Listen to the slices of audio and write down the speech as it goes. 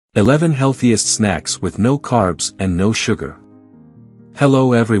11 Healthiest Snacks with no carbs and no sugar.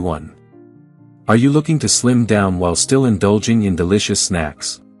 Hello everyone. Are you looking to slim down while still indulging in delicious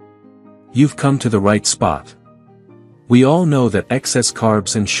snacks? You've come to the right spot. We all know that excess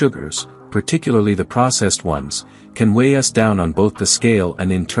carbs and sugars, particularly the processed ones, can weigh us down on both the scale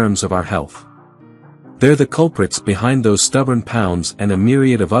and in terms of our health. They're the culprits behind those stubborn pounds and a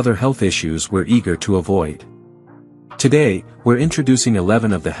myriad of other health issues we're eager to avoid. Today, we're introducing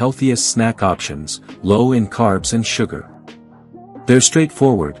 11 of the healthiest snack options, low in carbs and sugar. They're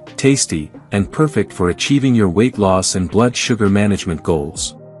straightforward, tasty, and perfect for achieving your weight loss and blood sugar management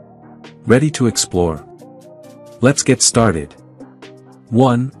goals. Ready to explore? Let's get started.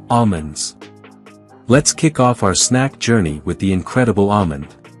 1. Almonds. Let's kick off our snack journey with the incredible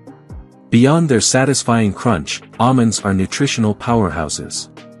almond. Beyond their satisfying crunch, almonds are nutritional powerhouses.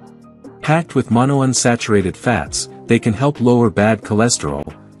 Packed with monounsaturated fats, they can help lower bad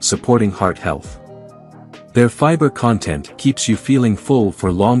cholesterol, supporting heart health. Their fiber content keeps you feeling full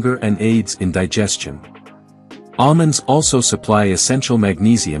for longer and aids in digestion. Almonds also supply essential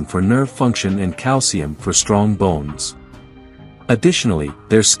magnesium for nerve function and calcium for strong bones. Additionally,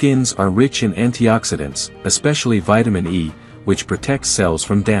 their skins are rich in antioxidants, especially vitamin E, which protects cells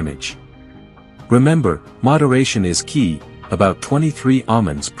from damage. Remember, moderation is key. About 23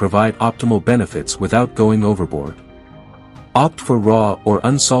 almonds provide optimal benefits without going overboard. Opt for raw or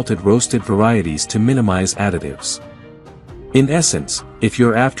unsalted roasted varieties to minimize additives. In essence, if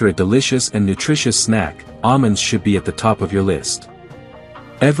you're after a delicious and nutritious snack, almonds should be at the top of your list.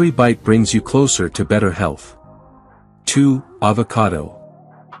 Every bite brings you closer to better health. 2. Avocado.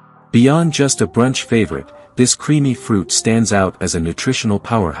 Beyond just a brunch favorite, this creamy fruit stands out as a nutritional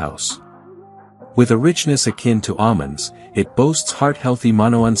powerhouse. With a richness akin to almonds, it boasts heart-healthy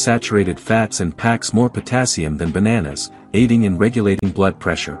monounsaturated fats and packs more potassium than bananas, aiding in regulating blood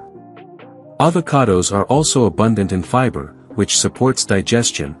pressure. Avocados are also abundant in fiber, which supports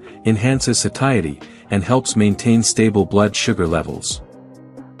digestion, enhances satiety, and helps maintain stable blood sugar levels.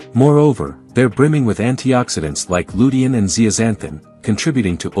 Moreover, they're brimming with antioxidants like lutein and zeaxanthin,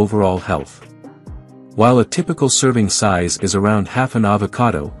 contributing to overall health. While a typical serving size is around half an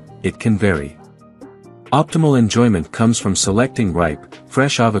avocado, it can vary. Optimal enjoyment comes from selecting ripe,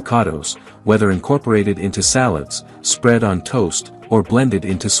 fresh avocados, whether incorporated into salads, spread on toast, or blended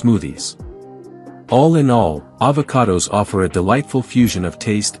into smoothies. All in all, avocados offer a delightful fusion of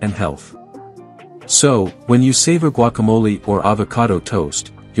taste and health. So, when you savor guacamole or avocado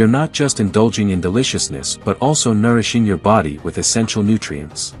toast, you're not just indulging in deliciousness but also nourishing your body with essential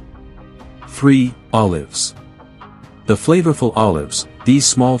nutrients. 3. Olives. The flavorful olives, these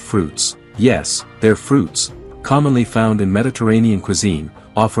small fruits, yes, they're fruits, commonly found in Mediterranean cuisine,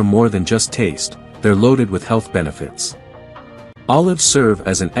 offer more than just taste, they're loaded with health benefits. Olives serve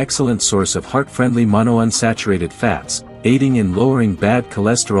as an excellent source of heart-friendly monounsaturated fats, aiding in lowering bad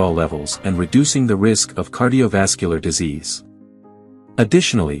cholesterol levels and reducing the risk of cardiovascular disease.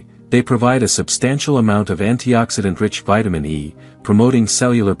 Additionally, they provide a substantial amount of antioxidant-rich vitamin E, promoting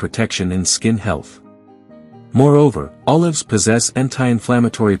cellular protection and skin health. Moreover, olives possess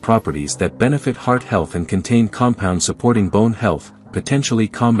anti-inflammatory properties that benefit heart health and contain compounds supporting bone health, potentially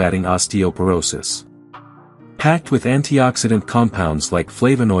combating osteoporosis. Packed with antioxidant compounds like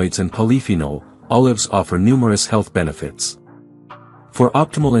flavonoids and polyphenol, olives offer numerous health benefits. For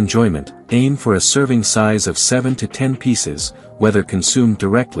optimal enjoyment, aim for a serving size of 7 to 10 pieces, whether consumed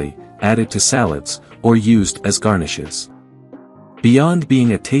directly, added to salads, or used as garnishes. Beyond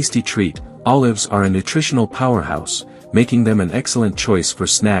being a tasty treat, olives are a nutritional powerhouse, making them an excellent choice for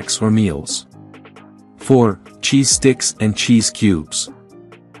snacks or meals. 4. Cheese sticks and cheese cubes.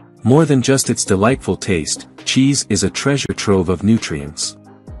 More than just its delightful taste, cheese is a treasure trove of nutrients.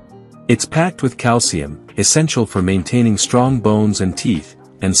 It's packed with calcium, essential for maintaining strong bones and teeth,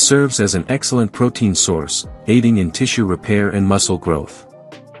 and serves as an excellent protein source, aiding in tissue repair and muscle growth.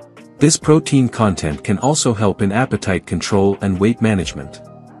 This protein content can also help in appetite control and weight management.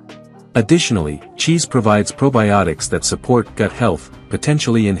 Additionally, cheese provides probiotics that support gut health,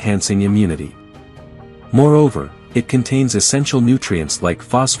 potentially enhancing immunity. Moreover, it contains essential nutrients like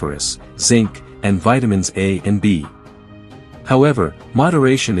phosphorus, zinc, and vitamins A and B. However,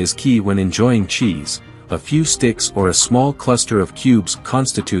 moderation is key when enjoying cheese. A few sticks or a small cluster of cubes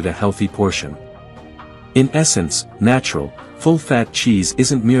constitute a healthy portion. In essence, natural, full-fat cheese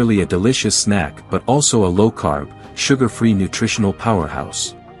isn't merely a delicious snack but also a low-carb, sugar-free nutritional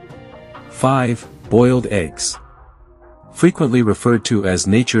powerhouse. 5. Boiled eggs. Frequently referred to as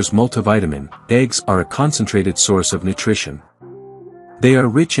nature's multivitamin, eggs are a concentrated source of nutrition. They are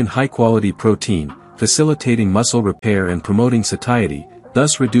rich in high-quality protein, facilitating muscle repair and promoting satiety,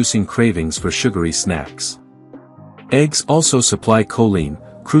 thus reducing cravings for sugary snacks. Eggs also supply choline,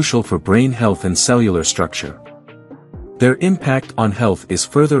 crucial for brain health and cellular structure. Their impact on health is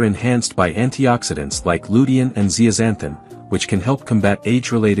further enhanced by antioxidants like lutein and zeaxanthin, which can help combat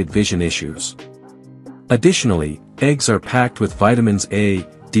age-related vision issues. Additionally, eggs are packed with vitamins A,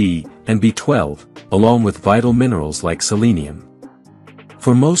 D, and B12, along with vital minerals like selenium.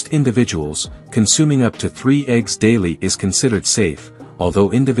 For most individuals, consuming up to 3 eggs daily is considered safe,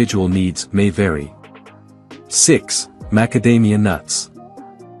 although individual needs may vary. 6. Macadamia nuts.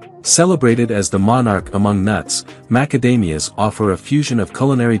 Celebrated as the monarch among nuts, macadamias offer a fusion of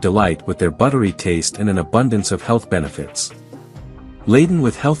culinary delight with their buttery taste and an abundance of health benefits. Laden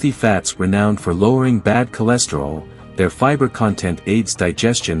with healthy fats renowned for lowering bad cholesterol, their fiber content aids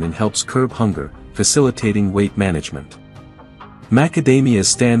digestion and helps curb hunger, facilitating weight management. Macadamias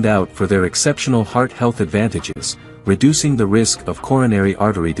stand out for their exceptional heart health advantages, reducing the risk of coronary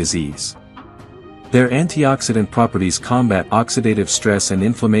artery disease. Their antioxidant properties combat oxidative stress and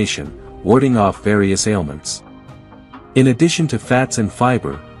inflammation, warding off various ailments. In addition to fats and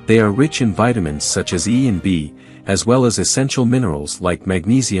fiber, they are rich in vitamins such as E and B, as well as essential minerals like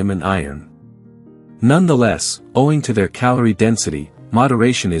magnesium and iron. Nonetheless, owing to their calorie density,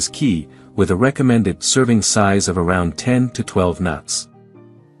 moderation is key, with a recommended serving size of around 10 to 12 nuts.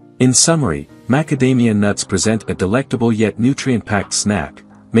 In summary, macadamia nuts present a delectable yet nutrient-packed snack,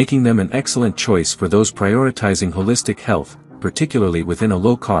 making them an excellent choice for those prioritizing holistic health, particularly within a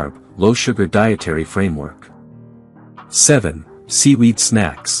low-carb, low-sugar dietary framework. 7. Seaweed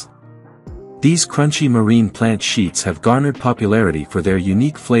Snacks. These crunchy marine plant sheets have garnered popularity for their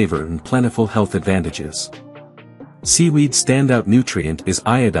unique flavor and plentiful health advantages. Seaweed's standout nutrient is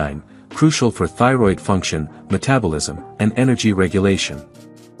iodine, crucial for thyroid function, metabolism, and energy regulation.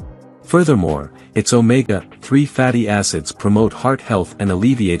 Furthermore, its omega-3 fatty acids promote heart health and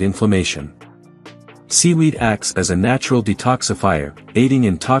alleviate inflammation. Seaweed acts as a natural detoxifier, aiding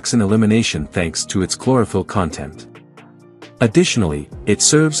in toxin elimination thanks to its chlorophyll content. Additionally, it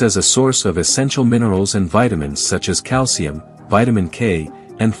serves as a source of essential minerals and vitamins such as calcium, vitamin K,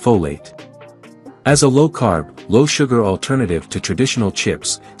 and folate. As a low-carb, low-sugar alternative to traditional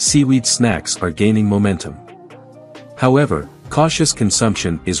chips, seaweed snacks are gaining momentum. However, cautious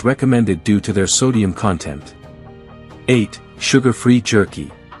consumption is recommended due to their sodium content. 8. Sugar-Free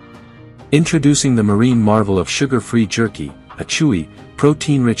Jerky. Introducing the marine marvel of sugar-free jerky, a chewy,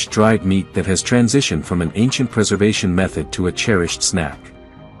 protein-rich dried meat that has transitioned from an ancient preservation method to a cherished snack.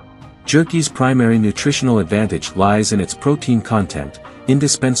 Jerky's primary nutritional advantage lies in its protein content,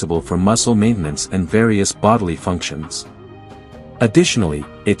 indispensable for muscle maintenance and various bodily functions. Additionally,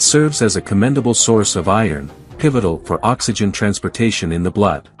 it serves as a commendable source of iron, pivotal for oxygen transportation in the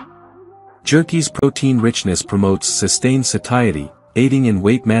blood. Jerky's protein richness promotes sustained satiety, aiding in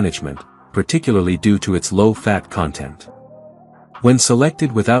weight management, particularly due to its low-fat content. When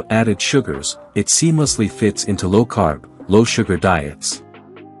selected without added sugars, it seamlessly fits into low-carb, low-sugar diets.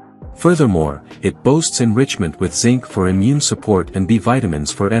 Furthermore, it boasts enrichment with zinc for immune support and B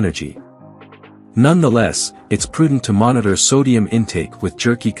vitamins for energy. Nonetheless, it's prudent to monitor sodium intake with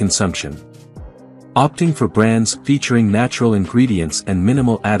jerky consumption. Opting for brands featuring natural ingredients and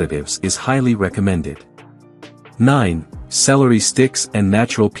minimal additives is highly recommended. 9. Celery sticks and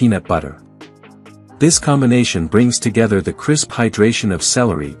natural peanut butter. This combination brings together the crisp hydration of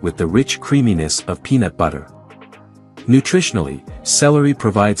celery with the rich creaminess of peanut butter. Nutritionally, celery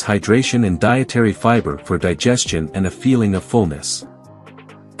provides hydration and dietary fiber for digestion and a feeling of fullness.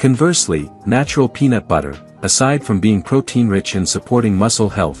 Conversely, natural peanut butter, aside from being protein-rich and supporting muscle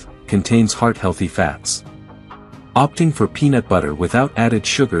health, contains heart-healthy fats. Opting for peanut butter without added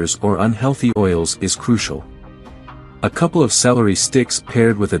sugars or unhealthy oils is crucial. A couple of celery sticks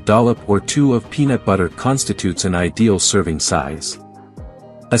paired with a dollop or two of peanut butter constitutes an ideal serving size.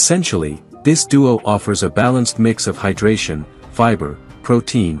 Essentially, this duo offers a balanced mix of hydration, fiber,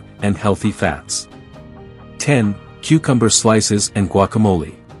 protein, and healthy fats. 10. Cucumber slices and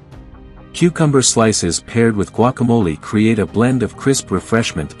guacamole. Cucumber slices paired with guacamole create a blend of crisp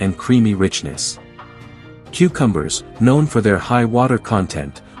refreshment and creamy richness. Cucumbers, known for their high water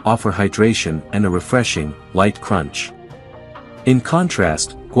content, offer hydration and a refreshing, light crunch. In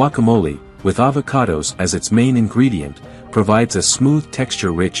contrast, guacamole, with avocados as its main ingredient, provides a smooth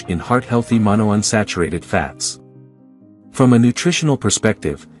texture rich in heart-healthy monounsaturated fats. From a nutritional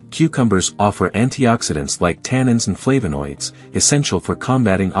perspective, cucumbers offer antioxidants like tannins and flavonoids, essential for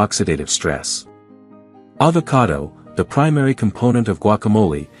combating oxidative stress. Avocado, the primary component of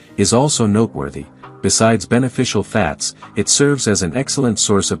guacamole, is also noteworthy. Besides beneficial fats, it serves as an excellent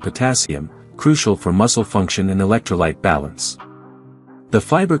source of potassium, crucial for muscle function and electrolyte balance. The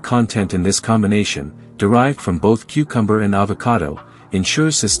fiber content in this combination, derived from both cucumber and avocado,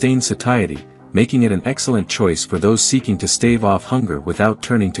 ensures sustained satiety, making it an excellent choice for those seeking to stave off hunger without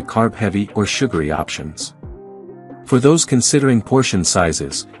turning to carb-heavy or sugary options. For those considering portion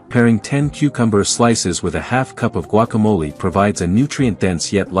sizes, pairing 10 cucumber slices with a half cup of guacamole provides a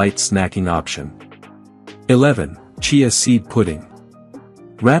nutrient-dense yet light snacking option. 11. Chia Seed Pudding.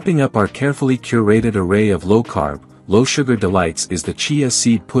 Wrapping up our carefully curated array of low-carb, low-sugar delights is the chia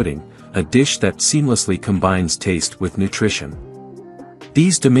seed pudding, a dish that seamlessly combines taste with nutrition.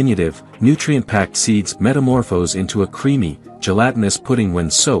 These diminutive, nutrient-packed seeds metamorphose into a creamy, gelatinous pudding when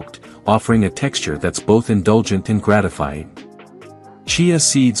soaked, offering a texture that's both indulgent and gratifying. Chia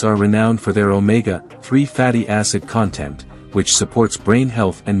seeds are renowned for their omega-3 fatty acid content, which supports brain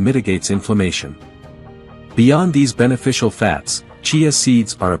health and mitigates inflammation. Beyond these beneficial fats, chia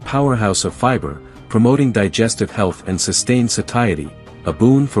seeds are a powerhouse of fiber, promoting digestive health and sustained satiety, a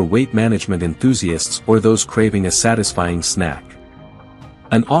boon for weight management enthusiasts or those craving a satisfying snack.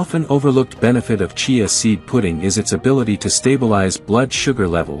 An often overlooked benefit of chia seed pudding is its ability to stabilize blood sugar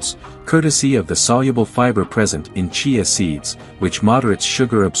levels, courtesy of the soluble fiber present in chia seeds, which moderates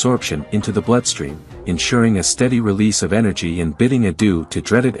sugar absorption into the bloodstream, ensuring a steady release of energy and bidding adieu to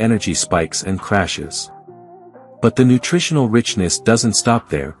dreaded energy spikes and crashes. But the nutritional richness doesn't stop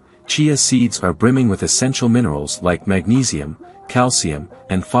there. Chia seeds are brimming with essential minerals like magnesium, calcium,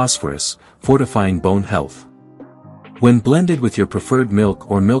 and phosphorus, fortifying bone health. When blended with your preferred milk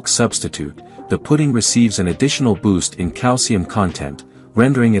or milk substitute, the pudding receives an additional boost in calcium content,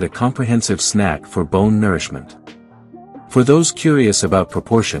 rendering it a comprehensive snack for bone nourishment. For those curious about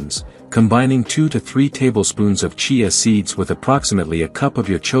proportions, combining 2 to 3 tablespoons of chia seeds with approximately a cup of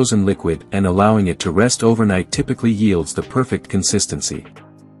your chosen liquid and allowing it to rest overnight typically yields the perfect consistency.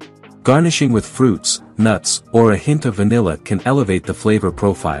 Garnishing with fruits, nuts, or a hint of vanilla can elevate the flavor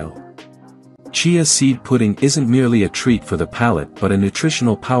profile. Chia seed pudding isn't merely a treat for the palate but a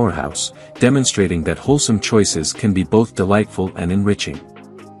nutritional powerhouse, demonstrating that wholesome choices can be both delightful and enriching.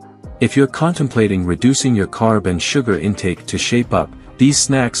 If you're contemplating reducing your carb and sugar intake to shape up, these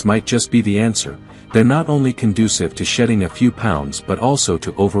snacks might just be the answer. They're not only conducive to shedding a few pounds but also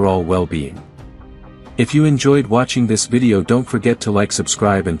to overall well-being. If you enjoyed watching this video, don't forget to like,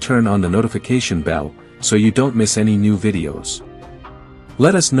 subscribe and turn on the notification bell, so you don't miss any new videos.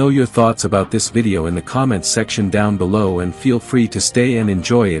 Let us know your thoughts about this video in the comments section down below and feel free to stay and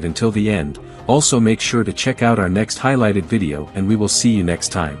enjoy it until the end. Also make sure to check out our next highlighted video and we will see you next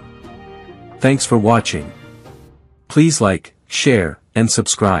time. Thanks for watching. Please like, share, and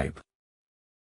subscribe.